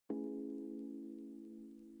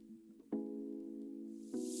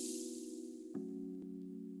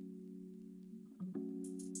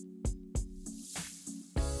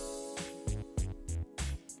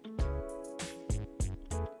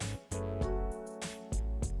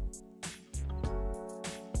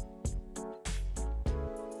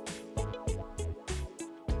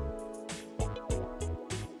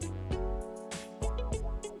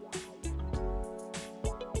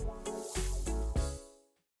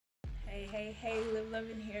Hey, Live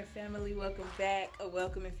Loving Hair family, welcome back, or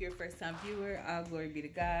welcome if you're a first time viewer. All glory be to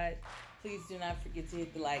God. Please do not forget to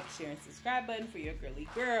hit the like, share, and subscribe button for your girly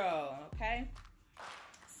girl, okay?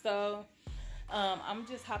 So, I'm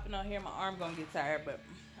just hopping on here. My arm gonna get tired, but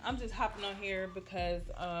I'm just hopping on here because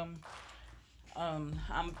I'm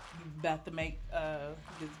about to make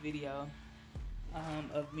this video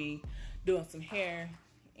of me doing some hair,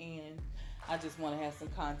 and I just want to have some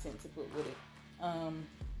content to put with it.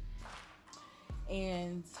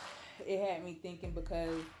 And it had me thinking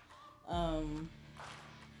because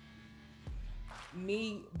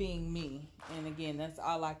me being me, and again, that's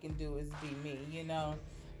all I can do is be me, you know.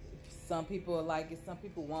 Some people will like it, some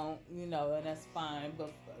people won't, you know, and that's fine.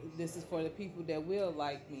 But this is for the people that will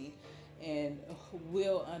like me and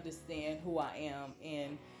will understand who I am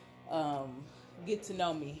and get to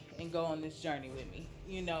know me and go on this journey with me,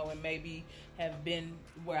 you know, and maybe have been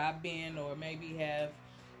where I've been, or maybe have,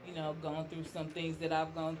 you know, gone through some things that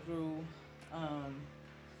I've gone through.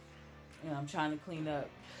 You know, I'm trying to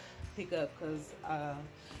pick up because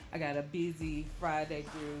I got a busy Friday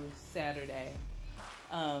through Saturday.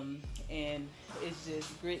 And it's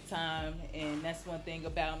just grit time, and that's one thing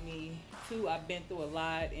about me too. I've been through a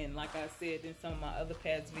lot, and like I said in some of my other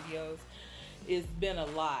past videos, it's been a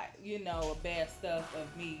lot, you know, bad stuff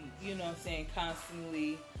of me, you know what I'm saying,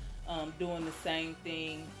 constantly doing the same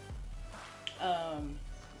thing,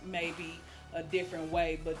 maybe a different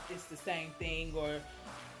way, but it's the same thing, or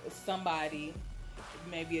somebody,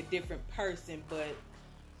 maybe a different person, but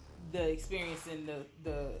the experience and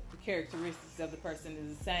the characteristics of the person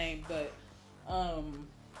is the same. But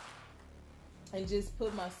and just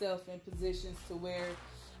put myself in positions to where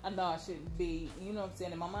I know I shouldn't be, you know what I'm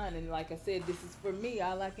saying, in my mind. And like I said, this is for me.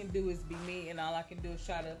 All I can do is be me, and all I can do is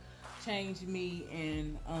try to change me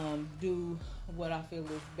and do what I feel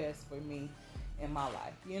is best for me in my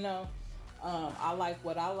life, you know. I like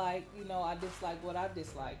what I like, you know, I dislike what I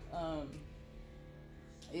dislike.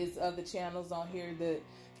 It's other channels on here that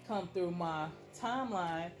come through my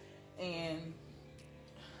timeline, and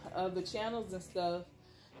other channels and stuff,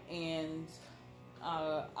 and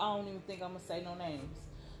I don't even think I'm gonna say no names,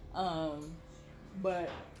 but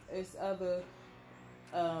it's other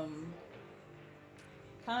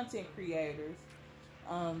content creators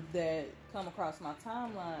that come across my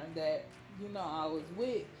timeline that, you know, I was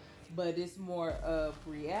with, but it's more of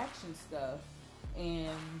reaction stuff,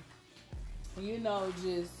 and, you know,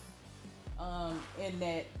 just in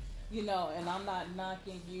that, you know, and I'm not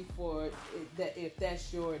knocking you for it, that if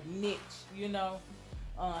that's your niche, you know,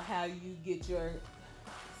 how you get your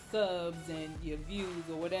subs and your views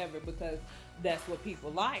or whatever, because that's what people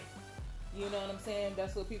like, you know what I'm saying,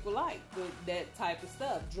 that's what people like, that type of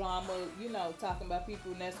stuff, drama, you know, talking about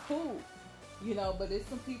people, and that's cool, you know. But there's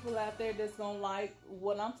some people out there that's gonna like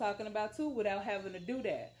what I'm talking about too, without having to do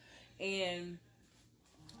that. And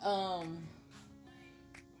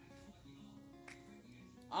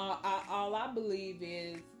all I believe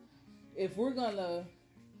is, if we're gonna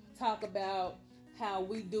talk about how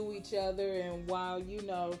we do each other, and why, you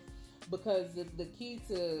know, because the key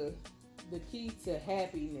to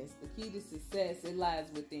happiness, the key to success, it lies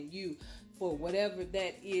within you, for whatever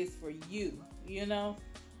that is for you, you know.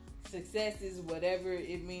 Success is whatever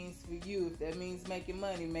it means for you. If that means making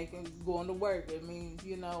money, going to work, it means,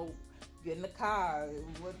 you know, getting a car,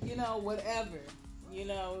 what, you know, whatever, you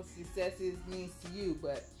know, success means to you.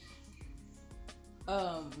 But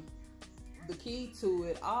the key to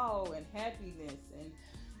it all, and happiness, and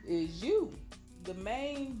is you. The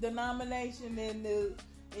main denomination in the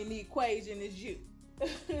equation is you.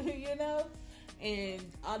 You know, and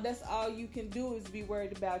that's all you can do, is be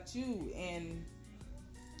worried about you, and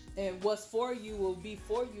what's for you will be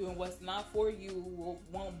for you, and what's not for you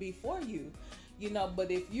won't be for you, you know. But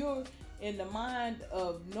if you're in the mind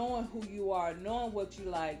of knowing who you are, knowing what you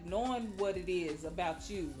like, knowing what it is about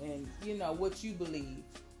you, and, you know, what you believe,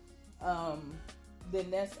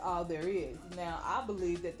 then that's all there is. Now, I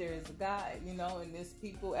believe that there is a God, you know, and there's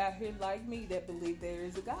people out here like me that believe there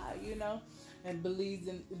is a God, you know, and believes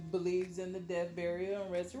in the death, burial,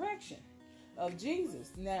 and resurrection of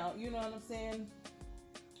Jesus. Now, you know what I'm saying?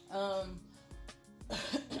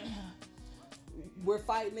 We're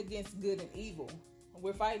fighting against good and evil.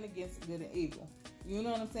 We're fighting against good and evil. You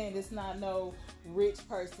know what I'm saying? It's not no rich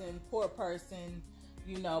person, poor person,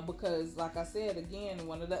 you know, because like I said again in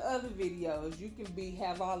one of the other videos, you can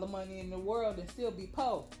have all the money in the world and still be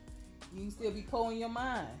poor. You can still be poor in your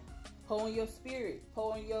mind, poor in your spirit,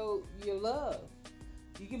 poor in your love.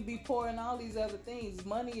 You can be poor in all these other things.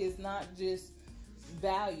 Money is not just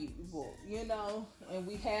valuable, you know, and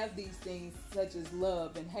we have these things such as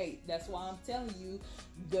love and hate. That's why I'm telling you,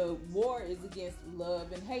 the war is against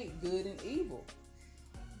love and hate, good and evil.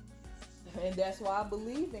 And that's why I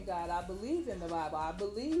believe in God. I believe in the Bible. I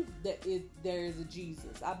believe that there is a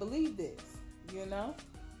Jesus. I believe this, you know.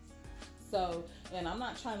 So, and I'm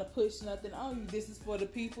not trying to push nothing on you. This is for the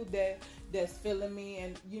people that's feeling me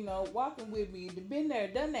and, you know, walking with me. They've been there,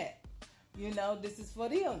 done that. You know, this is for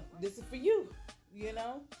them. This is for you. You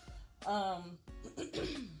know,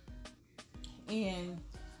 and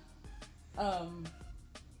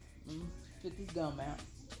put this gum out.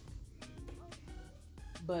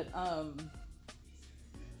 But I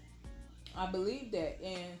believe that,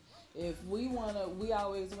 and if we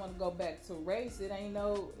always wanna go back to race. It ain't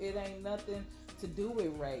nothing to do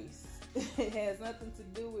with race. It has nothing to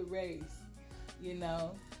do with race. You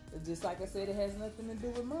know, just like I said, it has nothing to do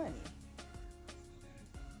with money.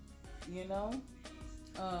 You know.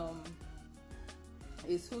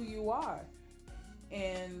 It's who you are.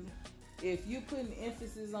 And if you putting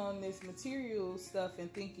emphasis on this material stuff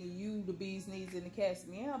and thinking you the bee's knees and the cat's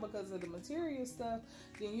meow because of the material stuff,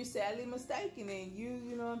 then you're sadly mistaken, and you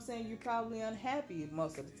know what I'm saying, you're probably unhappy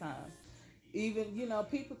most of the time. Even, you know,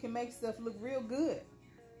 people can make stuff look real good.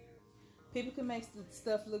 People can make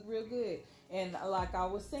stuff look real good. And like I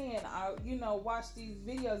was saying, I, you know, watch these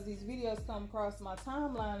videos. These videos come across my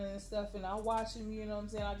timeline and stuff, and I watch them, you know what I'm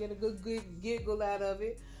saying? I get a good giggle out of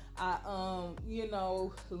it. I, you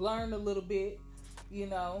know, learn a little bit, you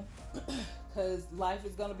know, because life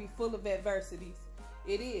is going to be full of adversities.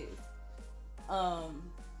 It is.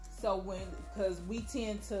 So because we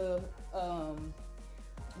tend to,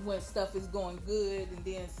 when stuff is going good and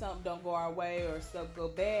then something don't go our way or stuff go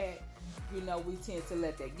bad, you know, we tend to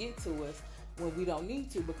let that get to us when we don't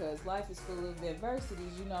need to, because life is full of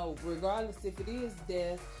adversities. You know, regardless if it is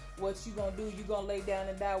death, what you gonna do? You gonna lay down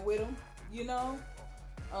and die with them, you know?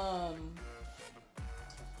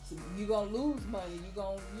 So you gonna lose money, you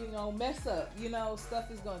gonna, you know, mess up, you know,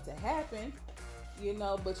 stuff is going to happen, you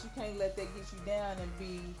know, but you can't let that get you down and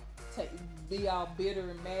be all bitter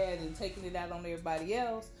and mad and taking it out on everybody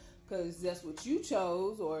else. Because that's what you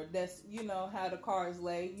chose, or that's, you know, how the cards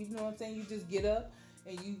lay. You know what I'm saying? You just get up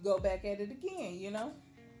and you go back at it again, you know?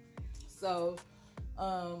 So,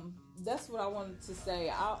 that's what I wanted to say.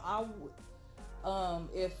 If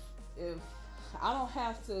I don't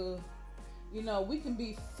have to, you know, we can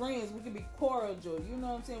be friends, we can be cordial, you know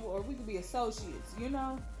what I'm saying? Or we can be associates, you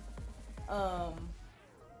know?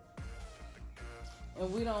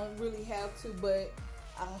 And we don't really have to, but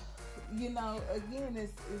you know, again,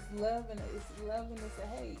 it's love and it's a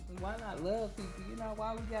hate. Why not love people? You know,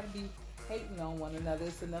 why we gotta be hating on one another?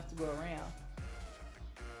 It's enough to go around.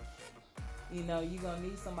 You know, you're gonna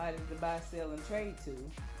need somebody to buy, sell, and trade to,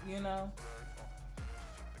 you know?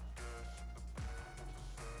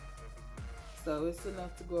 So it's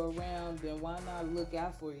enough to go around, then why not look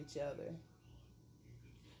out for each other?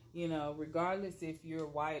 You know, regardless if you're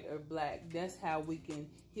white or black, that's how we can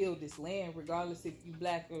heal this land. Regardless if you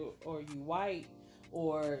black or you white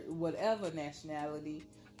or whatever nationality,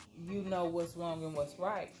 you know what's wrong and what's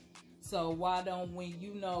right. So why don't, when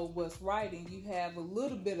you know what's right and you have a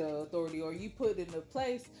little bit of authority, or you put it in a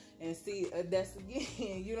place and see, that's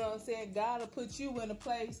again, you know what I'm saying? God will put you in a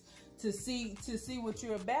place to see what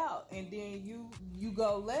you're about, and then you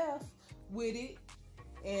go left with it.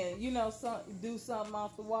 And, you know, do something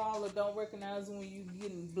off the wall, or don't recognize when you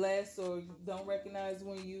getting blessed, or don't recognize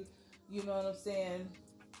when you know what I'm saying,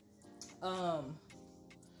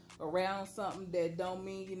 around something that don't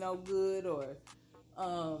mean you no good, or,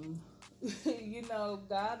 you know,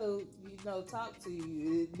 God will, you know, talk to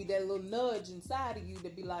you. It'd be that little nudge inside of you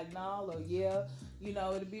that be like, nah, or yeah, you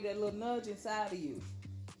know, it'll be that little nudge inside of you.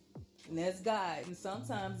 And that's God. And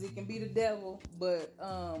sometimes it can be the devil, but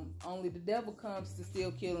only the devil comes to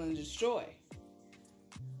steal, kill, and destroy.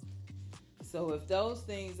 So if those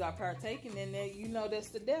things are partaken in there, you know that's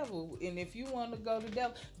the devil. And if you want to go to the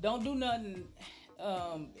devil, don't do nothing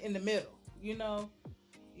in the middle. You know,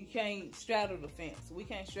 you can't straddle the fence. We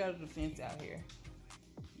can't straddle the fence out here.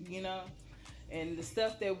 You know, and the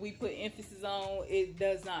stuff that we put emphasis on, it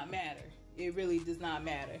does not matter. It really does not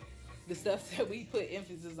matter. The stuff that we put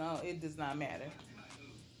emphasis on, it does not matter.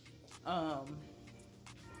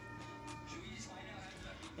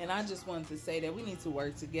 And I just wanted to say that we need to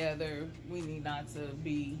work together. We need not to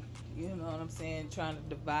be, you know what I'm saying, trying to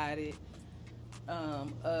divide it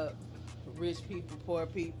up, rich people, poor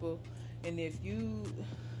people. And if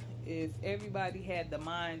everybody had the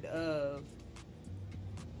mind of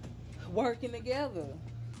working together,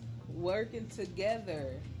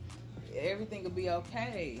 everything will be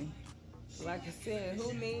okay. Like I said,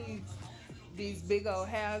 who needs these big old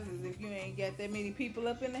houses if you ain't got that many people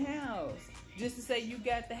up in the house? Just to say you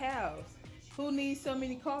got the house. Who needs so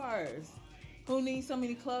many cars? Who needs so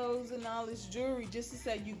many clothes and all this jewelry just to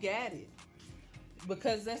say you got it?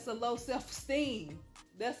 Because that's a low self-esteem.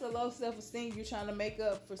 That's a low self-esteem. You're trying to make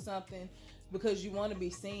up for something because you want to be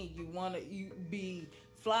seen. You want to be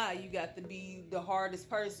fly. You got to be the hardest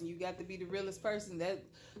person. You got to be the realest person. That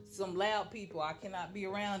some loud people, I cannot be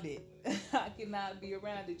around it. I cannot be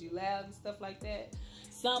around it. You loud and stuff like that.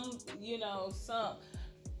 Some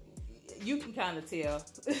you can kind of tell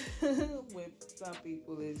with some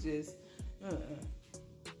people. It's just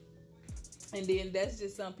and then that's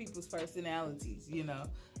just some people's personalities,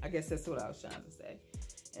 I guess that's what I was trying to say.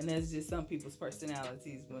 And that's just some people's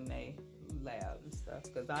personalities when they loud and stuff,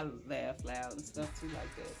 because I laugh loud and stuff too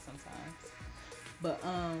like that sometimes. But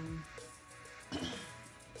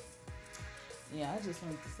yeah, I just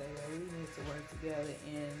wanted to say that we need to work together,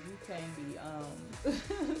 and you can't be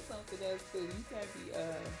something else too. You can't be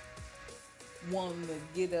wanting to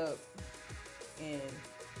get up and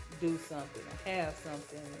do something or have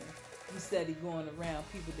something, and you steady going around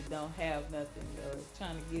people that don't have nothing, or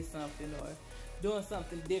trying to get something, or doing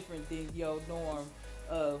something different than your norm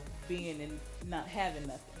of being and not having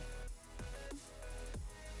nothing.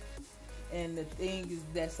 And the thing is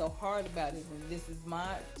that's so hard about it, and this is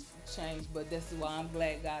my change, but this is why I'm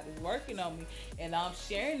glad God is working on me, and I'm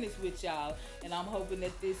sharing this with y'all, and I'm hoping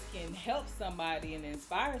that this can help somebody and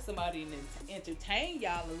inspire somebody and entertain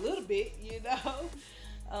y'all a little bit,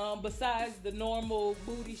 besides the normal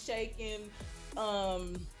booty shaking, all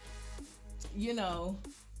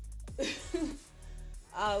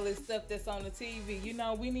this stuff that's on the TV.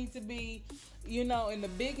 We need to be, and the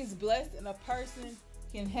biggest blessing a person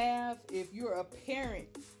can have if you're a parent,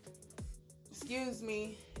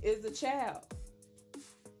 is a child.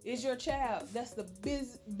 Is your child. That's the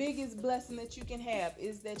biggest blessing that you can have,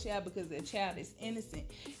 is that child, because that child is innocent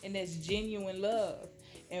and that's genuine love.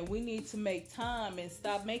 And we need to make time and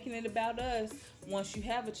stop making it about us once you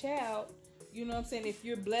have a child. You know what I'm saying? If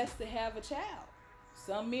you're blessed to have a child.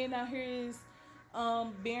 Some men out here is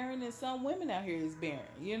barren, and some women out here is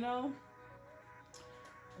barren,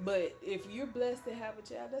 But if you're blessed to have a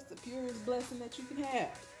child, that's the purest blessing that you can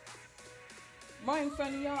have. Right in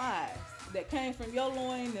front of your eyes. That came from your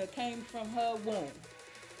loin, that came from her womb.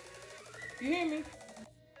 You hear me?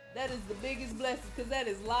 That is the biggest blessing, because that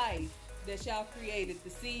is life that y'all created, the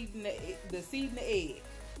seed and the egg.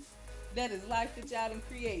 That is life that y'all done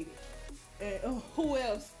created. And who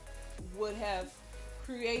else would have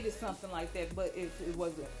created something like that but if it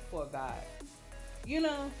wasn't for God?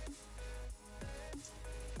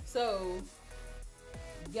 So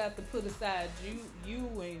you got to put aside you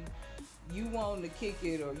and you want to kick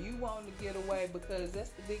it, or you want to get away, because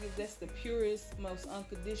that's the purest, most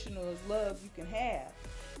unconditional love you can have.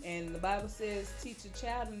 And the Bible says, teach a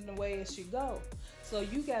child in the way it should go. So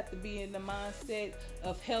you got to be in the mindset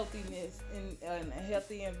of healthiness and a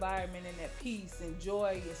healthy environment, and that peace and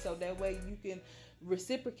joy, and so that way you can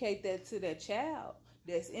reciprocate that to that child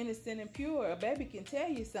that's innocent and pure. A baby can tell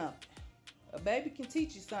you something. A baby can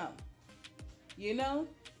teach you something.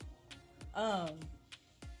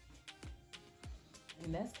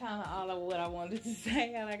 And that's kind of all of what I wanted to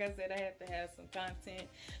say. Like I said, I have to have some content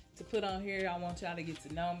to put on here. I want y'all to get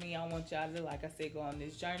to know me. I want y'all to, like I said, go on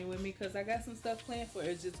this journey with me, because I got some stuff planned for it.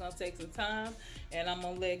 It's just going to take some time, and I'm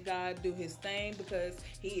going to let God do his thing, because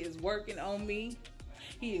he is working on me.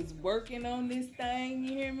 He is working on this thing,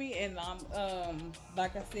 you hear me? And I'm,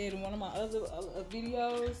 like I said in one of my other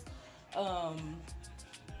videos,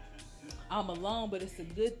 I'm alone, but it's a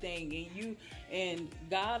good thing. And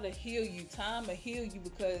God will heal you. Time will heal you,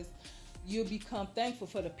 because you'll become thankful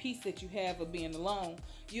for the peace that you have of being alone.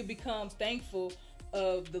 You'll become thankful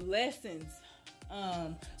of the lessons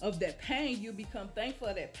of that pain. You'll become thankful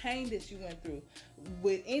of that pain that you went through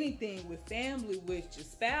with anything, with family, with your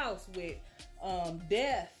spouse, with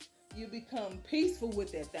death. You become peaceful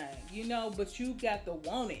with that thing, but you got to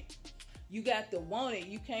want it. You got to want it.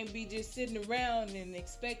 You can't be just sitting around and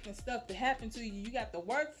expecting stuff to happen to you. You got to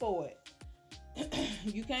work for it.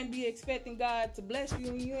 You can't be expecting God to bless you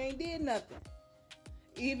and you ain't did nothing.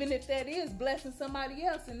 Even if that is blessing somebody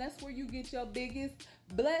else. And that's where you get your biggest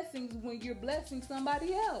blessings, when you're blessing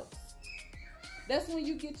somebody else. That's when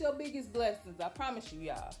you get your biggest blessings. I promise you,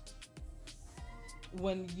 y'all.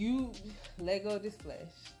 When you let go of this flesh.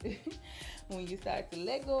 When you start to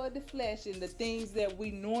let go of the flesh and the things that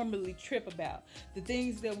we normally trip about, the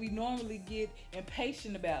things that we normally get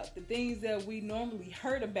impatient about, the things that we normally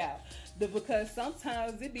hurt about, because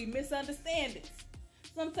sometimes it be misunderstandings.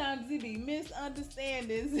 Sometimes it be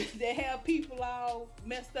misunderstandings that have people all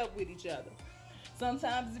messed up with each other.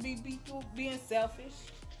 Sometimes it be people being selfish.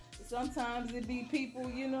 Sometimes it be people,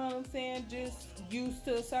 you know what I'm saying, just used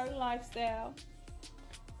to a certain lifestyle.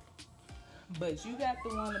 But you got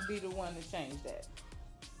to want to be the one to change that.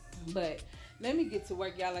 But let me get to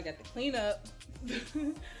work, y'all. I got to clean up.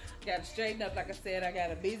 Got to straighten up. Like I said, I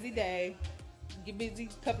got a busy day. Get busy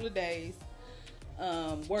a couple of days.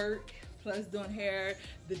 Work, plus doing hair.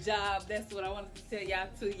 The job, that's what I wanted to tell y'all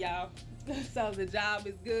too, y'all. So the job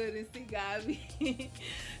is good, and see God.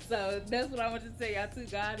 So that's what I want to tell y'all too.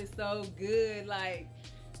 God is so good. Like,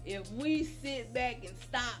 if we sit back and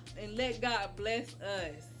stop and let God bless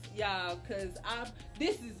us, y'all, because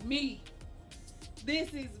this is me.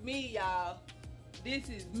 This is me, y'all. This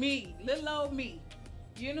is me. Little old me.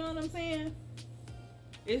 You know what I'm saying?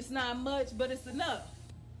 It's not much, but it's enough.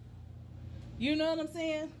 You know what I'm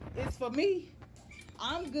saying? It's for me.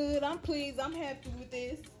 I'm good. I'm pleased. I'm happy with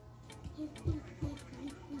this.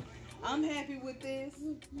 I'm happy with this.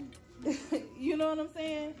 You know what I'm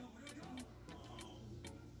saying?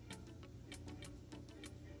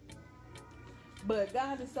 But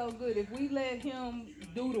God is so good. If we let him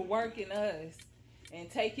do the work in us and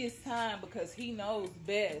take his time, because he knows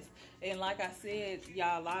best. And like I said,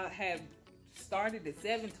 y'all, I have started at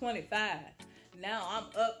 7:25. Now I'm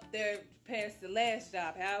up there past the last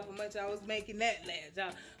job. However much I was making that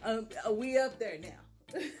last job, we up there now.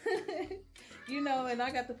 You know, and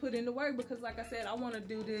I got to put in the work, because like I said, I want to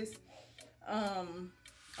do this. I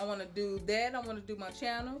want to do that. I want to do my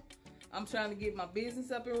channel. I'm trying to get my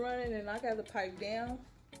business up and running, and I got to pipe down.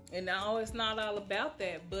 And now it's not all about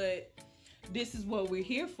that, but this is what we're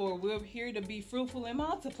here for. We're here to be fruitful and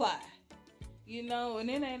multiply. You know, and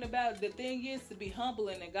it ain't about, the thing is to be humble,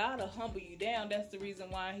 and God will humble you down. That's the reason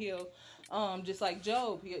why he'll, just like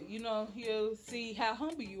Job, he'll see how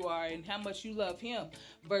humble you are and how much you love him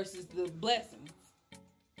versus the blessings.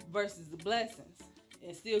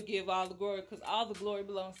 And still give all the glory, because all the glory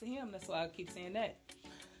belongs to him. That's why I keep saying that.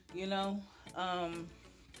 You know,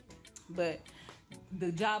 but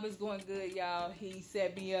the job is going good, y'all. He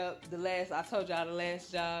set me up. I told y'all the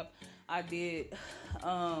last job I did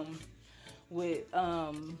with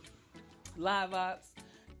Live Ops,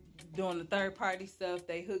 doing the third party stuff.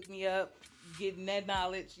 They hooked me up, getting that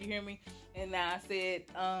knowledge, you hear me? And now I said,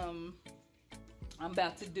 I'm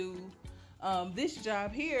about to do this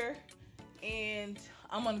job here, and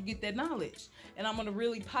I'm gonna get that knowledge, and I'm gonna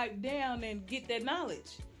really pipe down and get that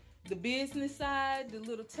knowledge. The business side, the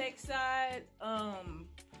little tech side,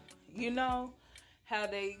 you know, how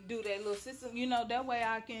they do that little system, you know, that way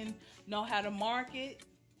I can know how to market,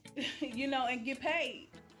 you know, and get paid.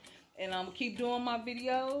 And I'm gonna keep doing my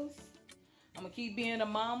videos. I'm gonna keep being a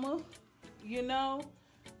mama, you know,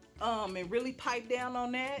 and really pipe down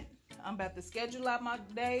on that. I'm about to schedule out my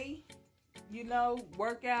day, you know,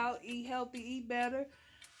 work out, eat healthy, eat better,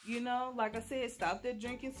 you know, like I said, stop that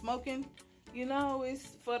drinking, smoking. You know, it's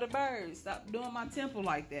for the birds. Stop doing my temple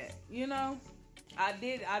like that. You know, I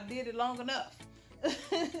did it long enough.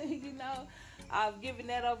 You know, I've given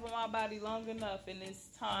that over my body long enough, and it's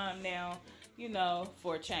time now, you know,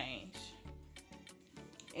 for a change.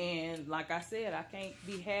 And like I said, I can't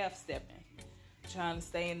be half-stepping, trying to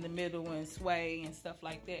stay in the middle and sway and stuff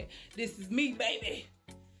like that. This is me, baby.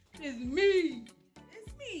 It's me.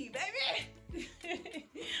 It's me, baby.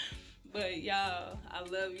 But y'all, I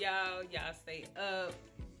love y'all. Y'all stay up,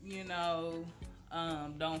 you know.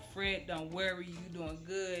 Don't fret, don't worry. You doing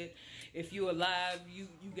good. If you alive, you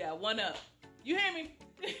got one up. You hear me?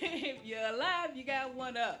 If you're alive, you got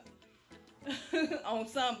one up on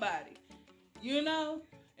somebody, you know.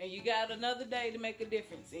 And you got another day to make a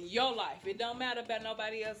difference in your life. It don't matter about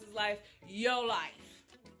nobody else's life. Your life.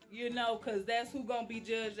 You know, because that's who gonna be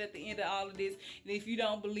judged at the end of all of this. And if you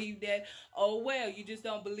don't believe that, oh well, you just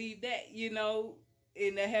don't believe that, you know,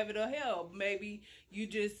 in the heaven or hell. Maybe you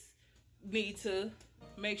just need to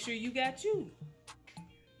make sure you got you.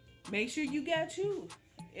 Make sure you got you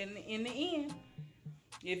in the end.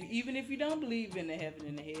 Even if you don't believe in the heaven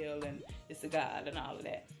and the hell and it's a God and all of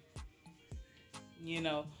that, you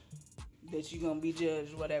know, that you're gonna be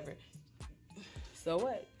judged, whatever. So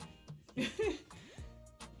what?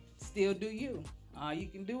 Still do you. All you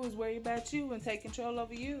can do is worry about you and take control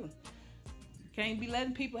over you. You can't be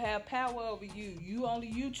letting people have power over you.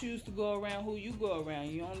 You choose to go around who you go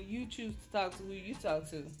around. You choose to talk to who you talk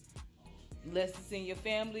to. Unless it's in your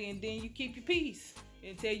family, and then you keep your peace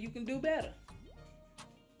until you can do better.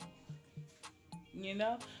 You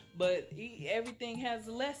know? But everything has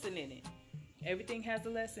a lesson in it. Everything has a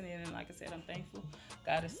lesson in it. And like I said, I'm thankful.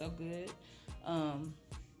 God is so good.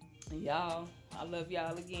 Y'all, I love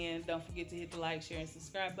y'all again. Don't forget to hit the like, share, and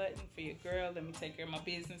subscribe button for your girl. Let me take care of my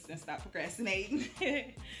business and stop procrastinating.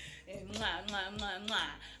 And mwah, mwah, mwah,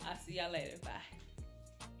 mwah. I'll see y'all later. Bye.